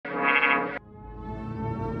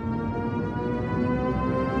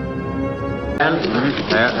Open.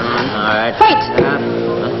 All right. Wait!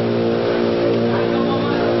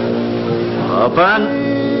 Open.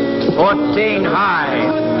 14 high.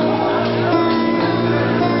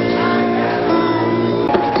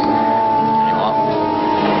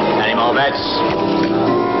 Any more bets?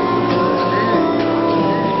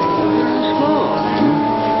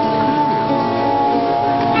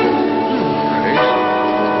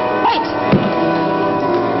 Wait!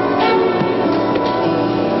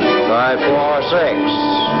 5, 4, 6.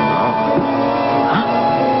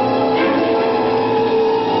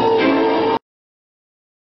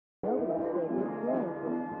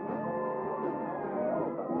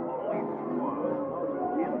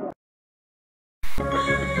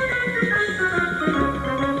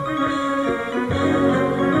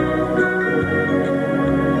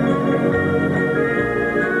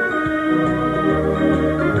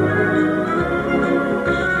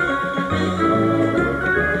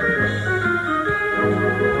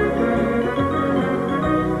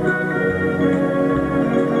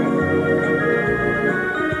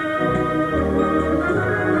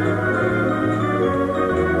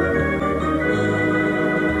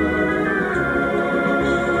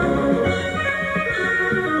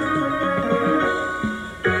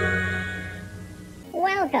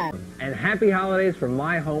 And happy holidays from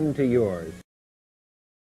my home to yours.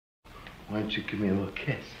 Why don't you give me a little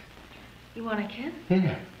kiss? You want a kiss?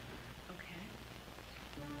 Yeah. Okay.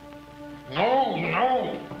 No,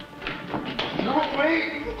 no. No,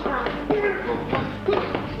 wait.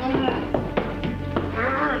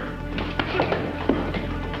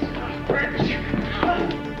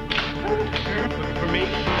 For me?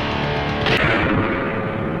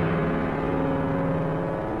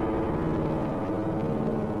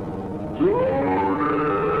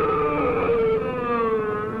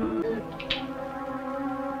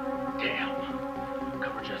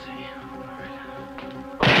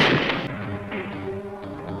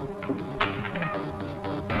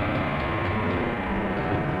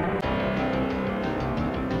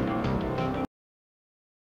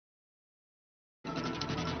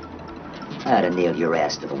 I'd have nailed your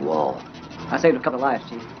ass to the wall. I saved a couple of lives,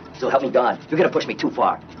 Chief. So help me God, you're gonna push me too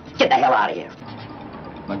far. Get the hell out of here.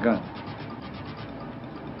 My gun.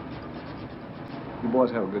 You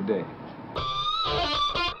boys have a good day.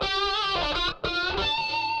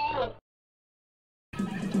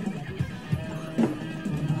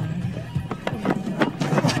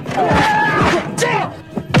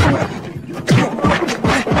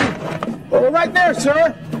 Well, right there,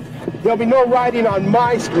 sir. There'll be no riding on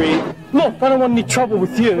my street. Look, I don't want any trouble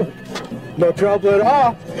with you. No trouble at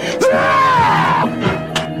all.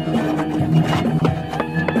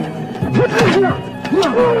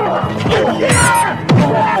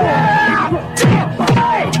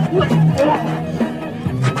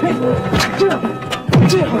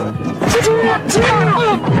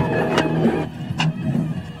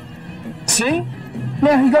 See?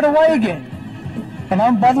 Now he got away again. And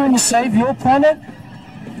I'm bothering to save your planet?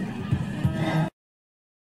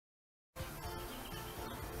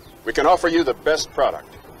 We can offer you the best product,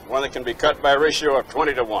 one that can be cut by a ratio of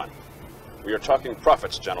 20 to 1. We are talking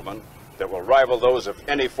profits, gentlemen, that will rival those of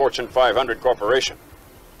any Fortune 500 corporation.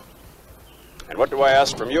 And what do I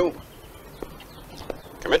ask from you?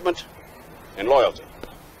 Commitment and loyalty.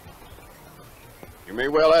 You may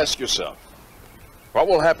well ask yourself, what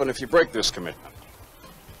will happen if you break this commitment?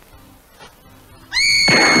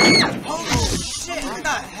 Holy shit, what the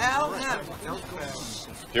hell happened?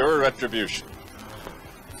 Pure retribution.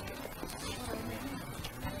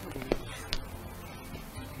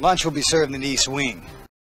 Lunch will be served in the East Wing.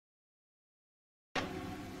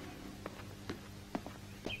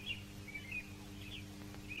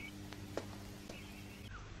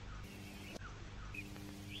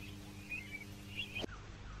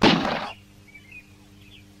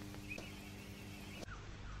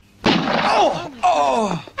 Oh!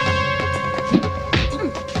 Oh!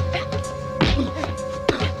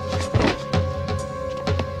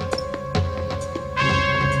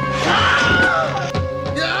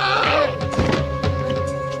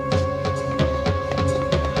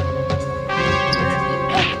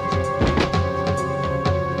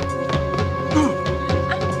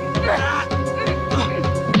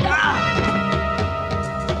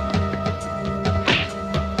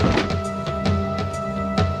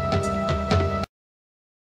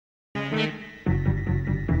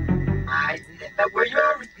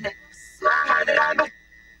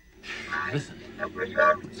 Listen.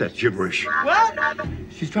 What's that gibberish? What?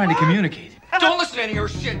 She's trying to communicate. Don't listen to any of your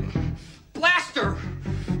shit! Blast her!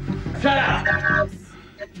 Shut up!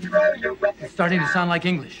 It's starting to sound like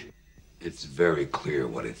English. It's very clear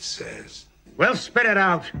what it says. Well, spit it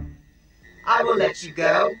out. I will let you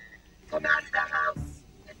go.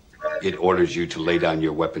 It orders you to lay down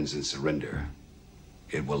your weapons and surrender.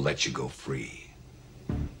 It will let you go free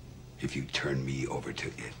if you turn me over to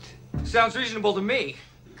it. Sounds reasonable to me.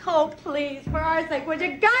 Oh, please, for our sake, would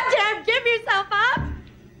you goddamn give yourself up?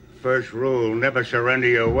 First rule, never surrender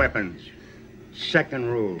your weapons. Second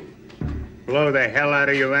rule, blow the hell out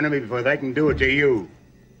of your enemy before they can do it to you.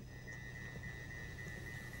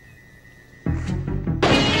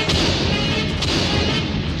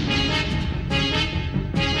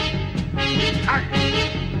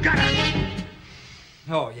 Got it!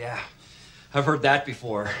 Oh, yeah. I've heard that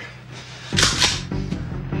before.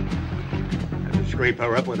 Have to scrape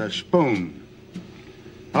her up with a spoon.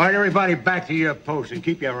 All right, everybody back to your posts and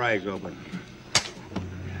keep your eyes open.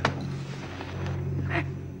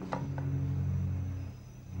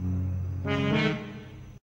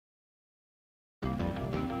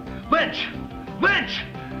 Lynch! Lynch!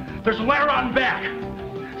 There's a ladder on back.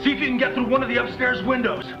 See if you can get through one of the upstairs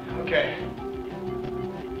windows. Okay.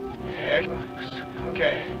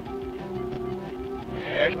 Okay.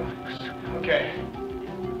 Okay.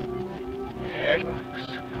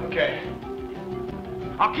 Okay.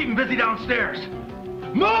 I'll keep him busy downstairs.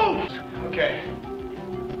 Move! Okay.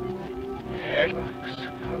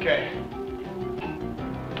 Okay.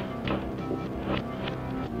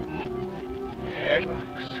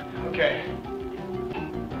 Okay.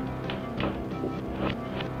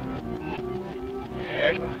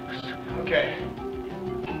 Okay.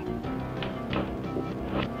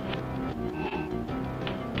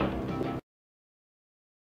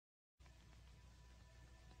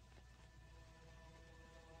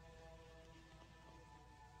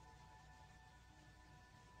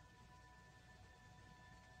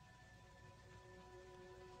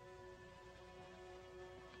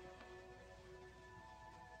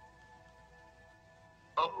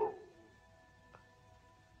 Oh.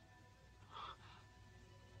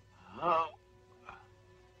 Oh.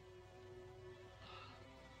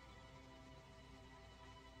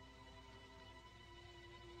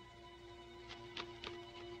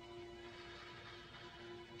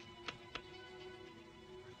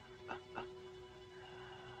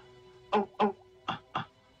 Oh, oh.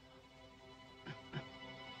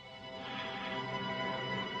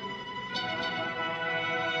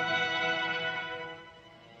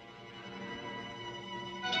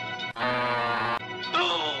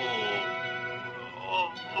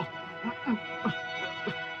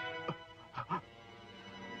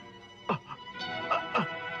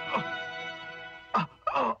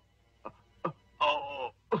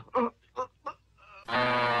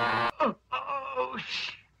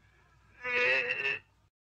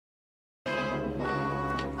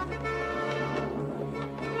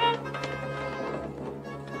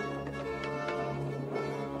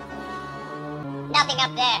 Nothing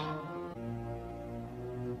up there.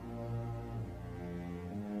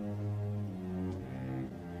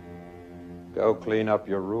 Go clean up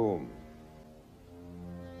your room.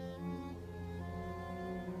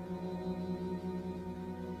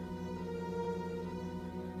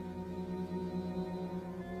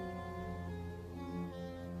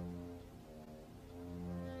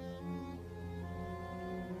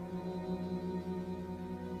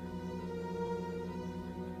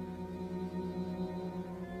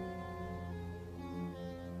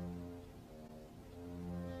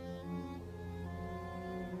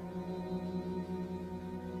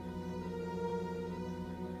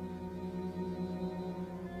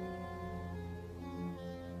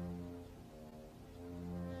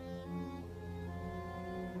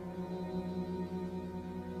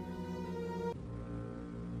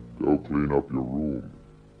 Go clean up your room.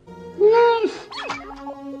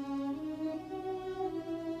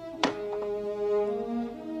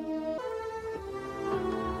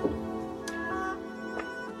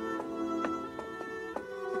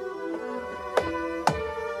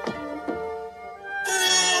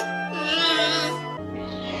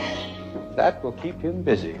 That will keep him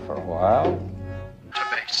busy for a while. To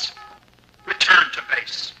base. Return to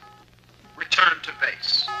base. Return to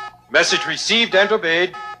base. Message received and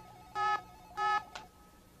obeyed.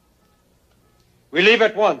 We leave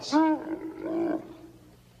at once.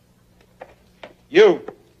 You,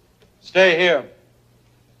 stay here.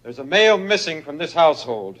 There's a male missing from this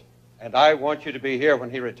household, and I want you to be here when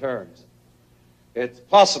he returns. It's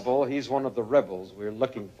possible he's one of the rebels we're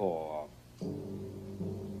looking for.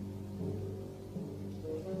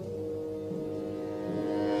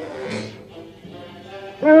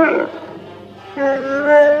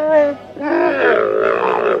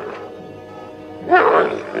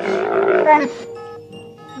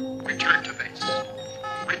 Return to base.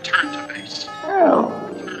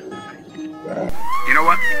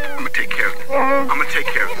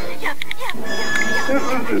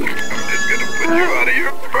 you out of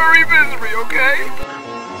your furry misery, okay?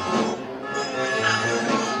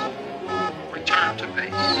 Return to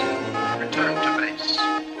base. Return to base.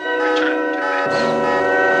 Return to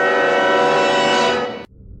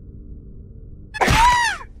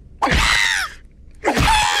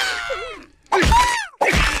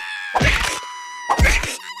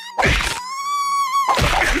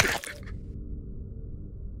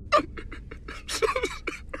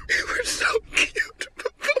We're so cute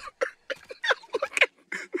before.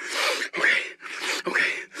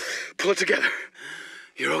 Okay. Pull it together.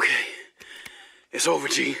 You're okay. It's over,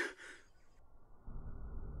 G.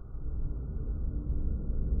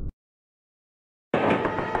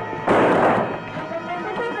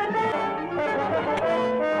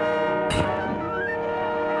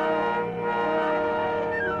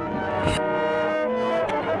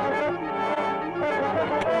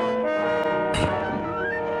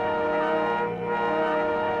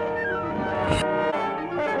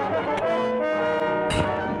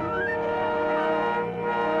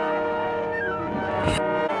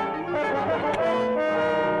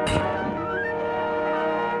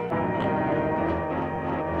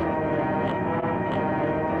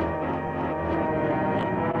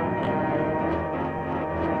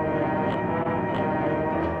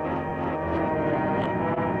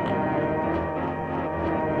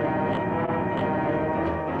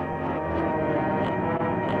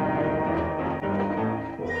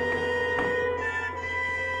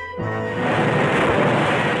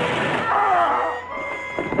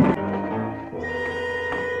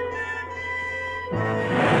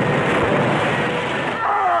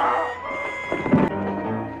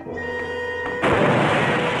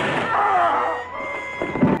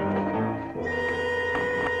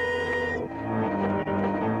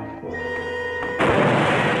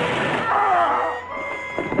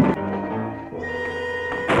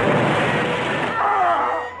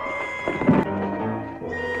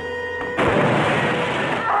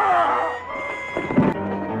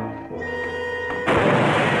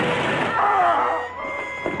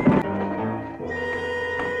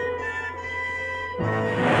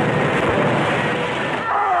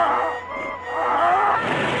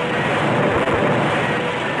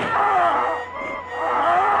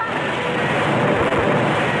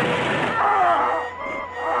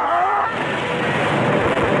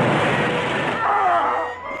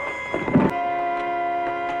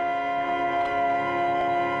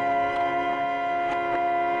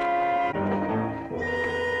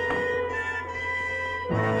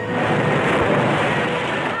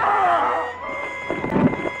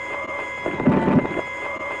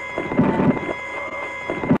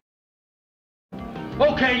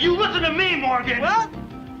 Okay, you listen to me, Morgan. What?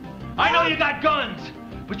 I know you got guns,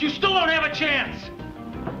 but you still don't have a chance.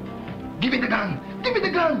 Give me the gun! Give me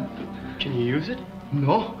the gun! Can you use it?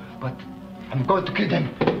 No, but I'm going to kill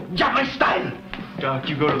them. Got my style! Doc,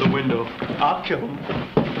 you go to the window. I'll kill him.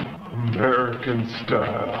 American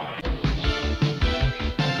style.